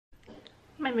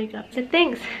my makeup. I said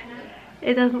thanks.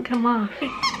 It doesn't come off.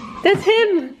 That's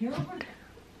him!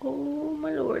 Oh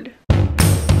my lord.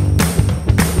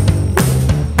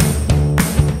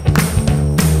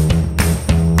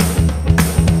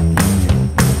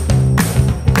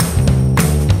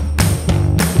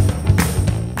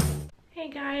 Hey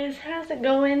guys, how's it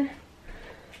going?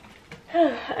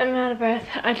 I'm out of breath.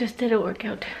 I just did a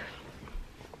workout.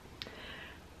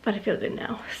 But I feel good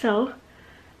now. So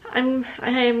I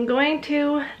am going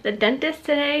to the dentist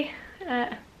today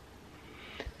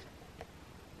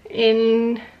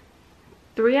in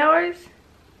 3 hours.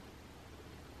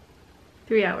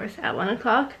 3 hours at 1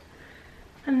 o'clock.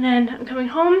 And then I'm coming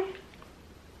home.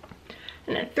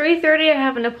 And at 3:30 I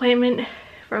have an appointment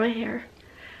for my hair.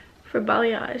 For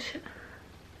balayage.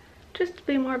 Just to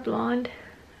be more blonde.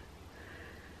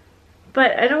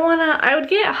 But I don't wanna, I would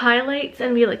get highlights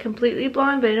and be like completely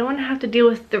blonde, but I don't wanna have to deal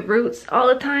with the roots all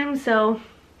the time, so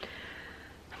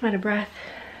I'm out of breath.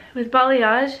 With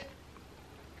balayage,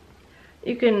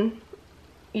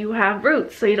 you have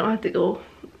roots, so you don't have to go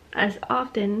as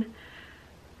often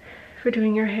for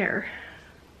doing your hair.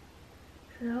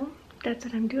 So that's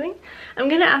what I'm doing. I'm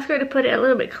gonna ask her to put it a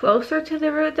little bit closer to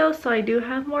the root though, so I do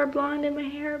have more blonde in my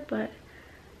hair, but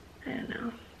I don't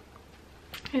know.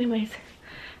 Anyways,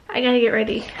 I gotta get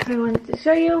ready. I wanted to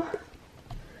show you.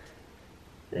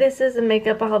 This is the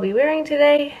makeup I'll be wearing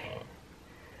today.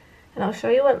 And I'll show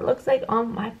you what it looks like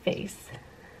on my face.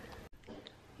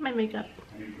 My makeup.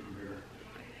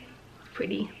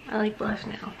 Pretty. I like blush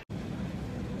now.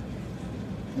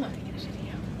 I'm not gonna get a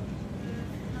video.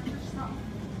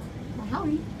 Well,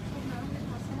 howdy.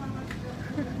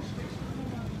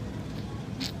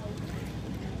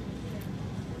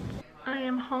 I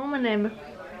am home and I'm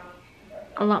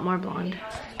a lot more blonde.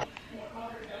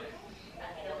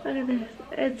 Look at this.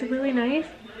 It's really nice.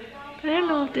 But I don't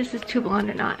know if this is too blonde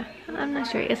or not. I'm not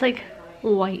sure. It's like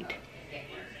white.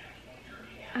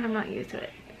 I'm not used to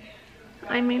it.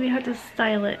 I maybe have to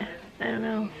style it. I don't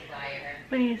know.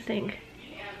 What do you think?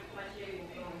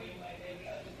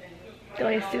 Do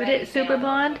I suit it super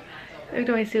blonde? Or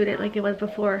do I suit it like it was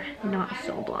before, not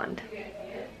so blonde?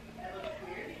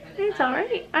 It's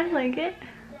alright. I like it.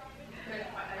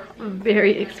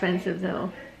 Very expensive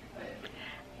though.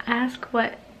 Ask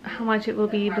how much it will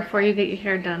be before you get your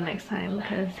hair done next time,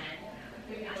 because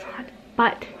that's a lot.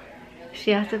 But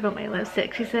she asked about my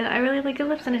lipstick. She said, I really like your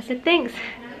lips, and I said thanks.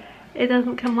 It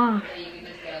doesn't come off.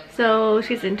 So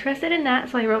she's interested in that,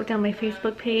 so I wrote down my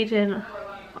Facebook page and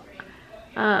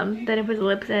that it was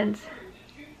lip sense.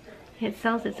 It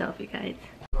sells itself, you guys.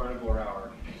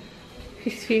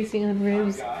 She's feasting on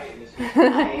ribs. I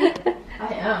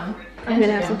am. I'm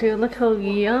gonna have some too. Look how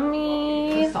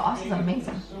yummy. The sauce is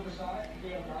amazing.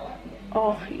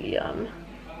 Oh, yum.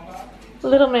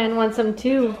 Little man wants some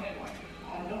too.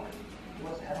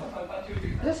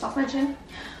 Is this off my chin?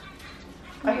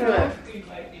 I feel it.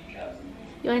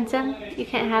 You want some? You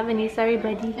can't have any. Sorry,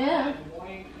 buddy. Yeah.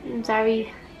 I'm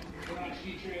sorry.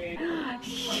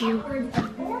 Shoot.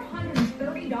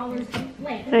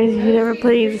 You never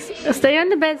please. Stay on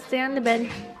the bed. Stay on the bed.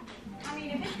 I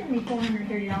mean, if it's gonna be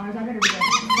 $430, I better get a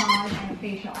massage and a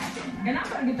facial after. And I'm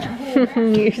gonna get that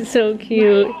whole You're so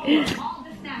cute. all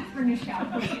the snacks furnished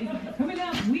out, please. Coming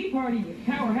up, we party with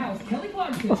Powerhouse Kelly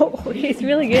Clarkson. Oh, he's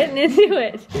really getting into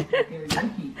it.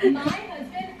 My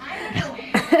husband, I don't know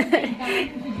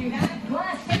to do that.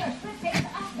 Plus, Taylor Swift takes us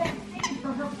backstage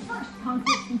for her first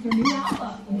concert since her new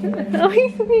album. Oh,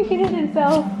 he's speaking it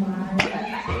himself.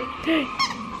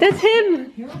 That's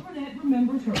him. Carol Burnett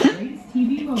remembers her greatest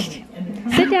TV moments and the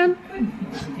Sit down. couldn't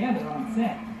keep it together on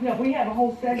set. Yeah, we have a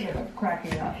whole segment of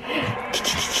cracking up.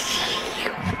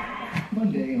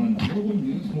 Monday on Global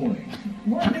News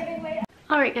Morning.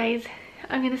 Alright guys,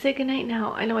 I'm gonna say goodnight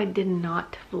now. I know I did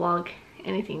not vlog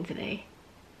anything today.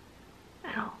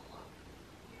 At all.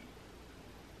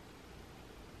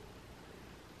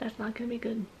 That's not gonna be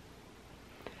good.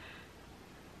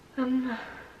 I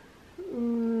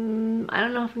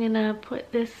don't know if I'm gonna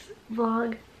put this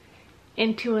vlog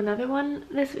into another one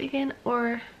this weekend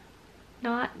or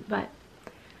not, but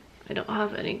I don't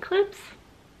have any clips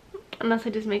unless I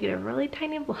just make it a really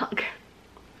tiny vlog.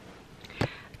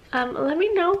 Let me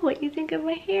know what you think of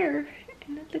my hair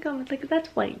in the comments. Like,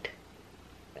 that's white.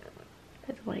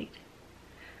 That's white.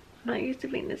 I'm not used to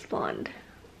being this blonde.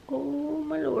 Oh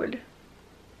my lord.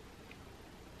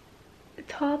 The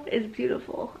top is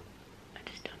beautiful. I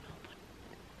just don't know what.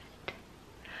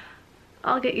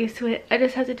 I'll get used to it. I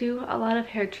just have to do a lot of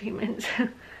hair treatments.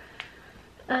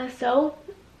 So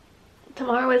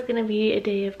tomorrow is gonna be a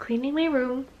day of cleaning my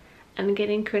room and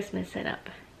getting Christmas set up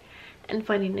and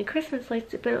finding the Christmas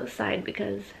lights to put outside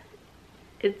because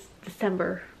it's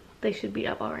December. They should be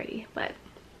up already, but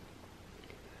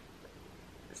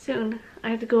soon. I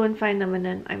have to go and find them and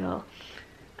then I will.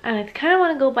 And I kind of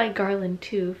want to go buy garland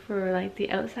too for like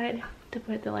the outside to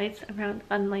put the lights around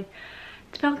on like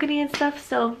the balcony and stuff.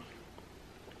 So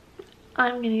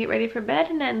I'm gonna get ready for bed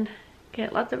and then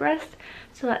get lots of rest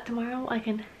so that tomorrow I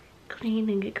can clean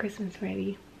and get Christmas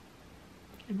ready.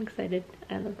 I'm excited.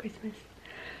 I love Christmas.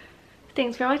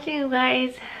 Thanks for watching, you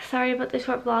guys. Sorry about the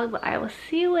short vlog, but I will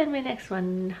see you in my next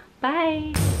one.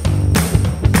 Bye!